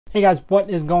Hey guys, what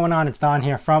is going on? It's Don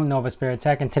here from Novaspirit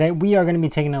Tech, and today we are going to be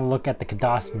taking a look at the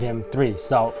Khadas VIM3.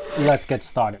 So let's get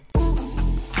started.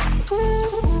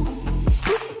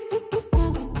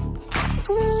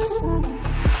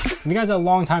 If you guys are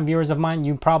longtime viewers of mine,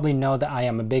 you probably know that I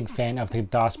am a big fan of the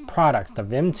Khadas products, the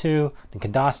VIM2, the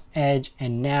Khadas Edge,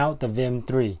 and now the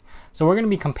VIM3. So we're going to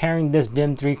be comparing this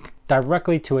VIM3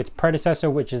 directly to its predecessor,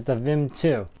 which is the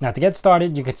VIM2. Now to get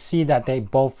started, you can see that they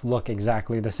both look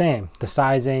exactly the same. The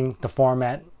sizing, the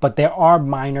format, but there are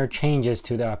minor changes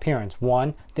to the appearance.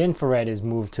 One, the infrared is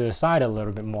moved to the side a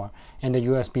little bit more, and the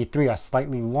USB 3 are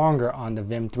slightly longer on the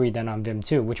VIM3 than on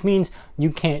VIM2, which means you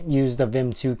can't use the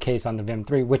VIM2 case on the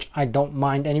VIM3, which I don't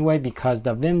mind anyway because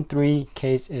the VIM3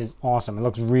 case is awesome. It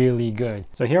looks really good.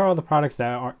 So here are all the products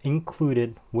that are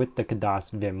included with the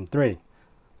Khadas VIM3.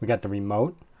 We got the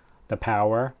remote, the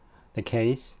power, the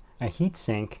case, a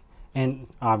heatsink, and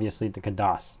obviously the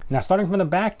Khadas. Now starting from the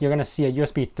back, you're going to see a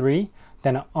USB 3,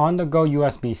 then an on-the-go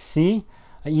USB-C,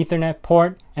 an Ethernet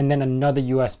port, and then another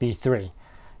USB 3.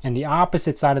 And the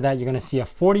opposite side of that, you're going to see a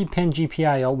 40-pin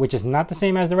GPIO, which is not the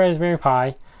same as the Raspberry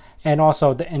Pi, and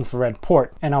also the infrared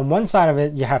port. And on one side of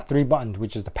it, you have 3 buttons,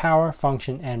 which is the power,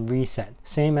 function, and reset,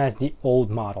 same as the old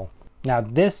model. Now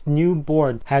this new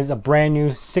board has a brand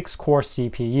new 6-core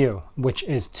CPU, which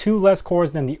is 2 less cores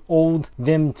than the old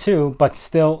VIM2, but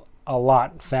still a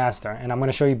lot faster. And I'm going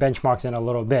to show you benchmarks in a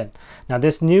little bit. Now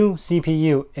this new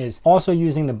CPU is also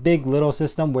using the big little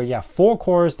system where you have 4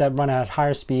 cores that run at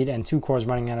higher speed and 2 cores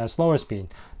running at a slower speed.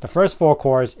 The first 4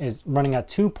 cores is running at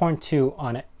 2.2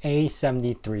 on an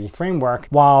A73 framework,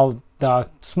 while the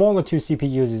smaller 2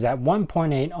 CPUs is at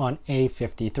 1.8 on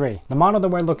A53. The model that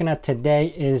we're looking at today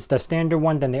is the standard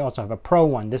one, then they also have a Pro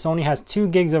one. This only has 2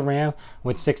 gigs of RAM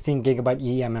with 16 gigabyte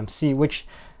eMMC, which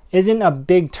isn't a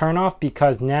big turnoff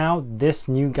because now this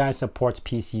new guy supports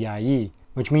PCI-E,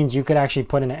 which means you could actually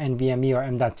put in an NVMe or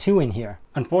M.2 in here.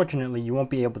 Unfortunately, you won't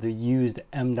be able to use the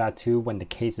M.2 when the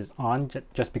case is on,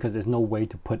 just because there's no way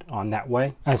to put it on that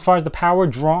way. As far as the power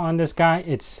draw on this guy,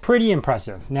 it's pretty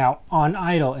impressive. Now, on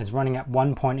idle, it's running at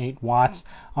 1.8 watts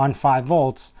on 5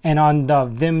 volts, and on the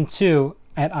VIM2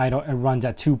 at idle, it runs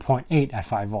at 2.8 at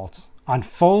 5 volts. On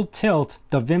full tilt,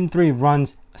 the VIM3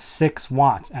 runs 6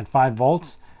 watts at 5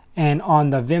 volts, and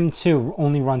on the VIM2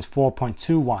 only runs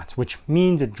 4.2 watts, which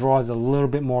means it draws a little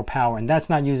bit more power, and that's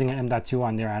not using an M.2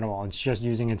 on there at all. It's just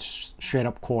using its straight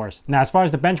up cores. Now as far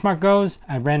as the benchmark goes,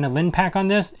 I ran a LinPack on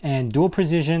this, and dual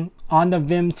precision on the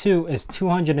VIM2 is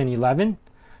 211,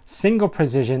 single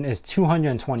precision is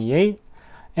 228,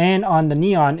 and on the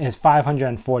Neon is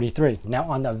 543. Now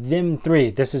on the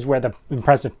VIM3, this is where the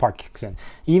impressive part kicks in.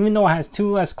 Even though it has 2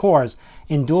 less cores,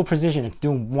 in dual precision it's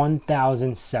doing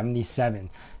 1077.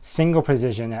 Single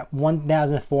precision at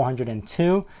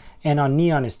 1402, and on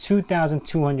Neon is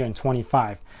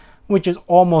 2225, which is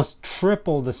almost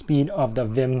triple the speed of the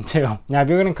VIM2. Now if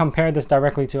you're going to compare this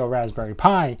directly to a Raspberry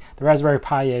Pi, the Raspberry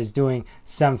Pi is doing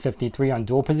 753 on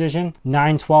dual precision,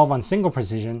 912 on single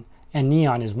precision, and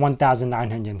Neon is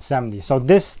 1970. So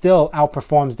this still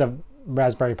outperforms the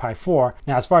Raspberry Pi 4.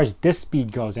 Now as far as this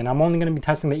speed goes, and I'm only going to be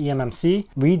testing the eMMC,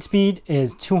 read speed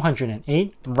is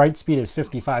 208, write speed is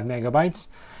 55 megabytes,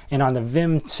 and on the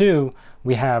VIM2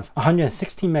 we have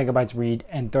 116 megabytes read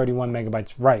and 31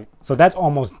 megabytes write. So that's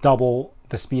almost double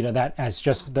the speed of that as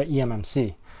just the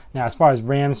eMMC. Now as far as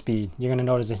RAM speed, you're going to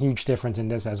notice a huge difference in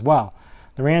this as well.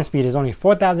 The RAM speed is only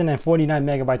 4049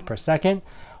 megabytes per second,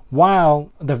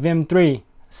 while the VIM3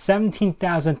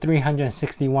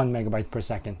 17,361 megabytes per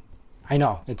second. I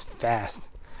know, it's fast.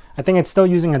 I think it's still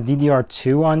using a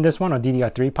DDR2 on this one, or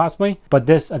DDR3 possibly, but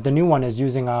this the new one is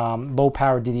using low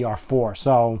power DDR4,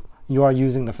 so you are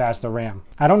using the faster RAM.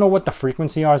 I don't know what the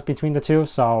frequency is between the two,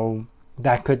 so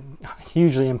that could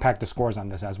hugely impact the scores on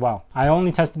this as well. I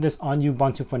only tested this on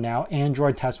Ubuntu for now.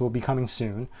 Android test will be coming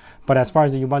soon, but as far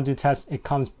as the Ubuntu test, it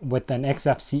comes with an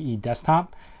XFCE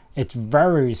desktop. It's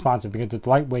very responsive because it's a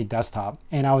lightweight desktop,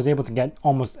 and I was able to get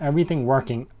almost everything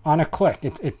working on a click.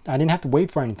 I didn't have to wait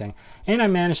for anything, and I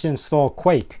managed to install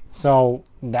Quake, so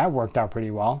that worked out pretty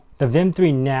well. The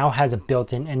VIM3 now has a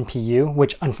built-in NPU,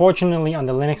 which unfortunately on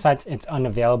the Linux sites it's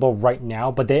unavailable right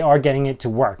now, but they are getting it to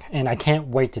work, and I can't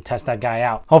wait to test that guy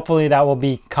out. Hopefully that will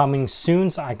be coming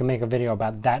soon so I can make a video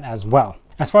about that as well.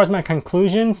 As far as my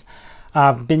conclusions,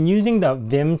 I've been using the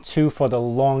VIM2 for the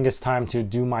longest time to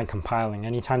do my compiling.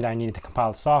 Anytime that I needed to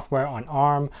compile software on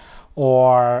ARM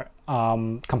or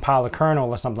compile a kernel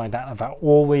or something like that, I've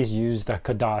always used the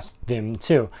Khadas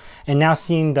VIM2. And now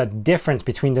seeing the difference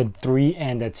between the 3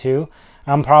 and the 2,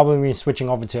 I'm probably switching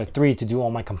over to a 3 to do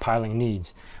all my compiling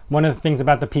needs. One of the things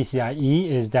about the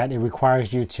PCI-E is that it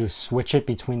requires you to switch it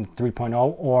between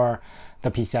 3.0 or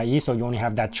the PCIe, so you only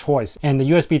have that choice. And the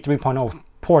USB 3.0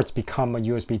 ports become a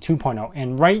USB 2.0.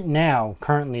 And right now,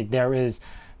 currently, there is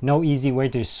no easy way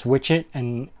to switch it,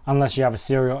 and unless you have a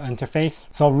serial interface.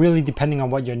 So really, depending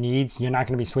on what your needs, you're not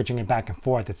going to be switching it back and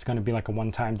forth. It's going to be like a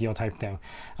one-time deal type thing.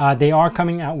 They are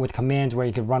coming out with commands where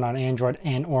you can run on Android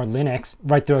and or Linux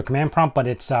right through a command prompt, but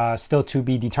it's still to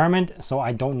be determined. So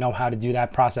I don't know how to do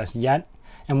that process yet.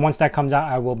 And once that comes out,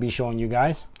 I will be showing you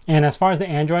guys. And as far as the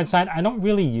Android side, I don't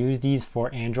really use these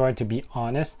for Android, to be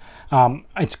honest.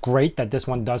 It's great that this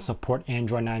one does support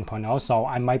Android 9.0, so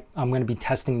I'm going to be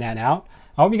testing that out.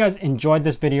 I hope you guys enjoyed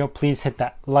this video. Please hit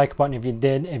that like button if you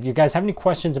did. If you guys have any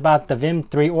questions about the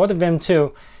VIM3 or the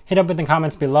VIM2, hit up in the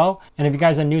comments below. And if you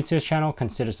guys are new to this channel,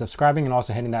 consider subscribing and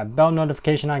also hitting that bell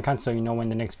notification icon so you know when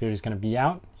the next video is going to be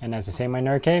out. And as I say in my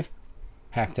nerd cave,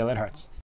 hack till it hurts.